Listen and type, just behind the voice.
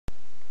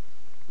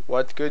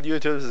What good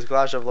YouTube? This is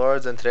Clash of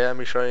Lords, and today I'm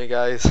be showing you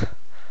guys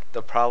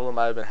the problem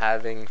I've been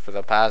having for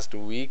the past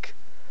week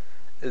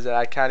is that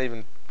I can't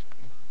even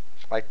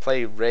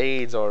play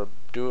raids or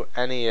do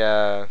any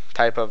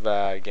type of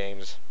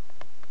games.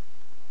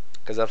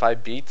 Because if I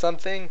beat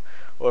something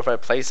or if I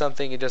play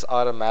something, it just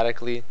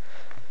automatically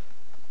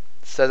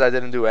says I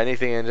didn't do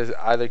anything and just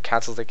either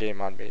cancels the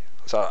game on me.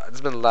 So it's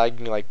been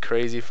lagging like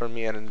crazy for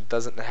me, and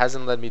it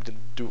hasn't let me to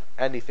do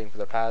anything for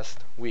the past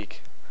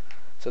week.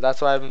 So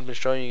that's why I haven't been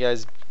showing you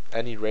guys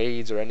any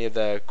raids or any of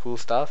the cool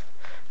stuff,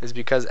 is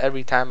because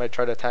every time I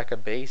try to attack a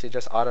base, it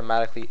just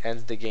automatically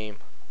ends the game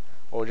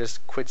or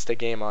just quits the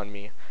game on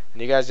me.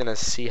 And you guys are gonna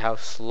see how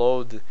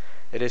slow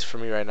it is for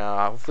me right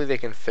now. Hopefully they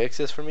can fix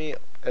this for me.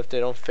 If they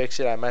don't fix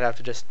it, I might have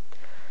to just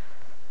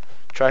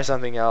try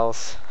something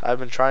else. I've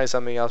been trying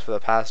something else for the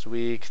past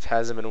week. It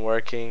hasn't been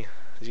working.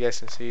 As you guys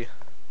can see,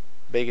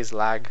 biggest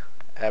lag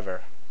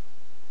ever.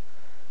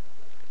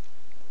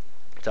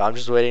 So I'm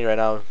just waiting right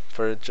now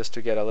for it just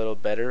to get a little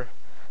better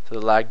so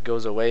the lag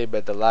goes away,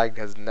 but the lag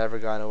has never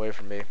gone away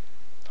from me.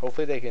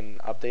 Hopefully they can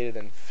update it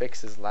and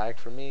fix this lag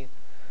for me.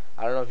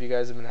 I don't know if you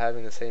guys have been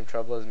having the same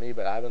trouble as me,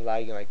 but I've been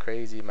lagging like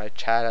crazy. My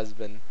chat has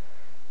been,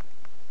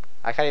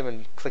 I can't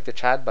even click the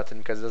chat button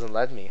because it doesn't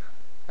let me.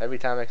 Every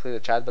time I click the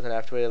chat button, I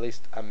have to wait at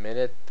least a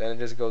minute, then it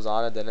just goes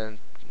on, and then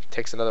it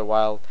takes another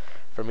while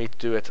for me to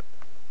do it.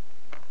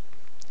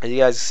 As you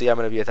guys see, I'm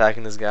going to be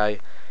attacking this guy.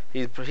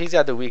 He's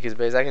got the weakest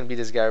base. I can beat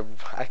this guy.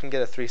 I can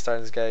get a 3-star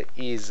in this guy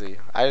easily.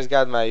 I just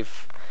got my,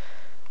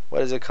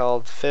 what is it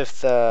called,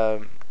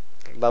 5th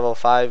level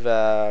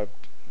 5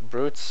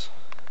 brutes,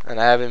 and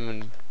I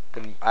haven't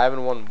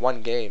won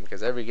one game,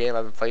 because every game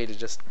I've played is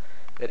just,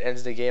 it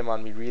ends the game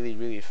on me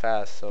really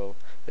fast. So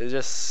it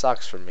just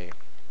sucks for me.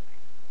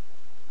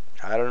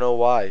 I don't know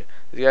why.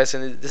 You guys,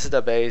 this is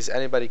the base.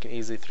 Anybody can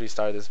easily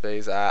 3-star this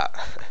base. And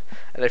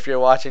if you're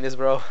watching this,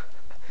 bro,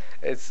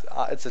 it's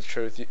the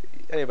truth.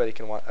 Anybody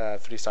can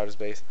 3-star this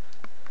base.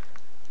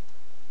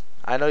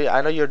 I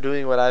know you're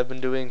doing what I've been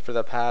doing for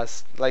the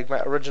past, like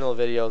my original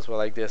videos were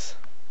like this.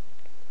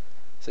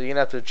 So you're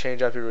gonna have to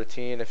change up your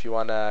routine if you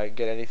wanna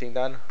get anything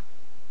done.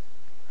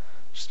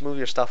 Just move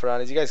your stuff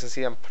around. As you guys can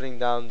see, I'm putting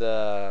down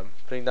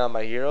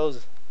my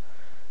heroes,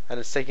 and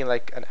it's taking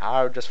like an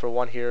hour just for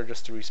one hero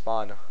just to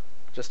respawn,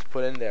 just to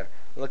put in there.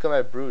 Look at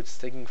my brutes,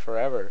 taking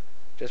forever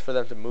just for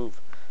them to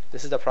move.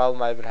 This is the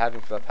problem I've been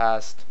having for the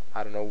past,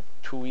 I don't know,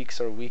 2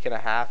 weeks or a week and a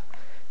half.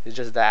 It's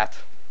just that.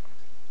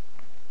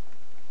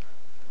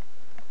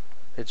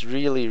 It's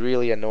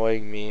really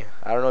annoying me.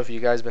 I don't know if you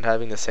guys been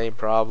having the same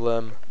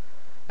problem.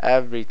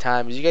 Every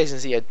time, as you guys can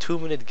see, a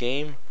 2-minute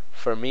game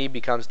for me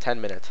becomes 10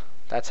 minutes.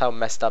 That's how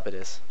messed up it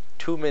is.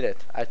 A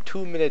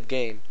 2-minute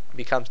game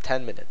becomes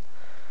 10 minutes.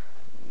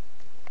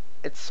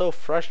 It's so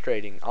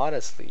frustrating,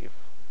 honestly.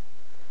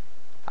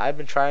 I've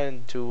been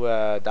trying to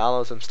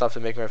download some stuff to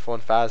make my phone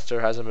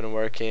faster. Hasn't been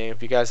working.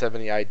 If you guys have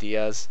any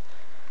ideas,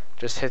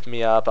 just hit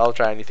me up. I'll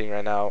try anything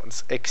right now,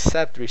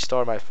 except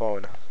restore my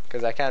phone,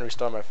 because I can't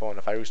restore my phone.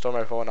 If I restore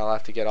my phone, I'll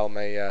have to get all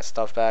my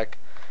stuff back,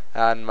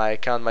 and my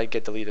account might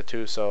get deleted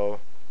too.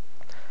 So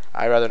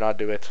I'd rather not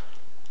do it.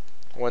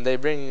 When they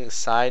bring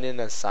sign in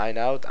and sign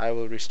out, I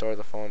will restore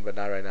the phone, but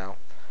not right now.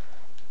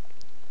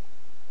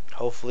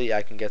 Hopefully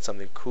I can get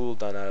something cool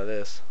done out of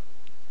this.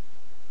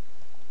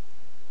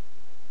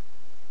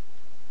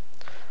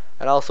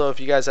 And also, if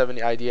you guys have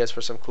any ideas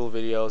for some cool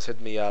videos, hit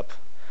me up.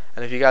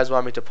 And if you guys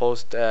want me to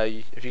post,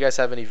 if you guys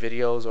have any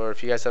videos, or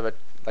if you guys have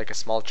a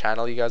small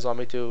channel you guys want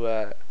me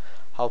to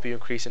help you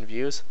increase in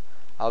views,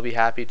 I'll be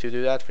happy to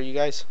do that for you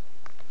guys.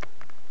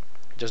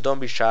 Just don't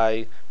be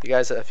shy.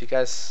 If you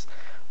guys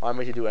want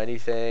me to do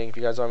anything, if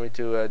you guys want me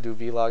to do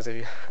vlogs, if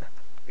you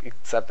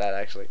accept that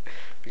actually.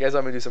 If you guys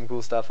want me to do some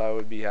cool stuff, I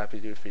would be happy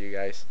to do it for you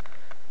guys.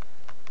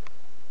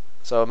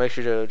 So make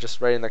sure to just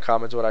write in the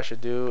comments what I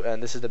should do.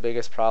 And this is the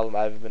biggest problem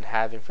I've been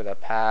having for the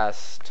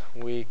past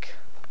week.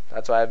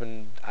 That's why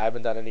I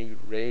haven't done any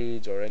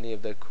raids or any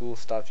of the cool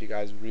stuff you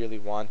guys really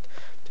want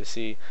to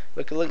see.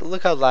 Look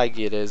how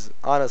laggy it is.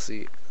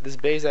 Honestly, this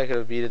base I could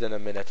have beat it in a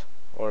minute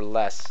or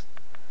less.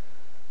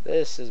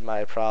 This is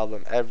my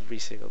problem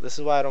this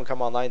is why I don't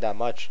come online that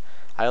much.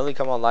 I only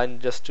come online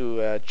just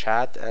to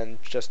chat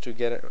and just to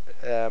get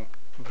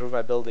improve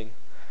my building.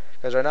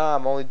 Because right now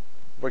I'm only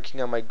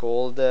working on my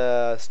gold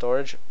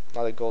storage,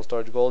 not like gold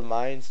storage, gold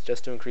mines,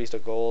 just to increase the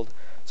gold,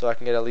 so I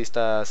can get at least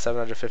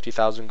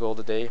 750,000 gold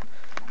a day,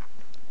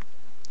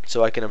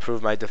 so I can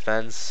improve my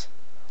defense.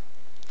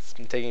 It's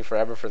been taking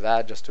forever for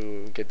that just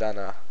to get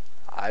done.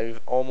 I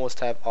almost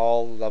have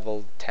all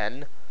level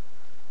 10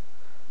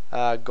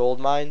 gold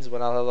mines.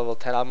 When I'll have level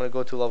 10, I'm gonna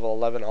go to level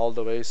 11 all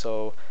the way,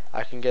 so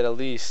I can get at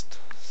least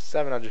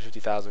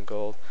 750,000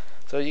 gold.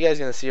 So you guys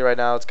gonna see right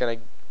now, it's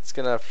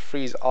gonna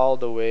freeze all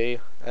the way,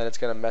 and it's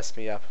gonna mess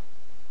me up.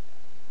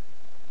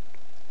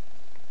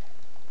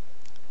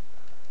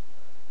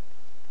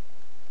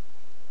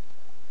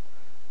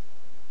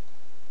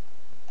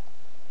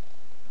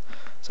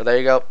 So there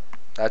you go.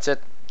 That's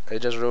it. It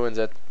just ruins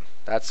it.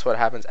 That's what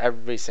happens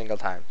every single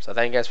time. So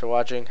thank you guys for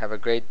watching. Have a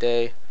great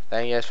day.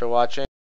 Thank you guys for watching.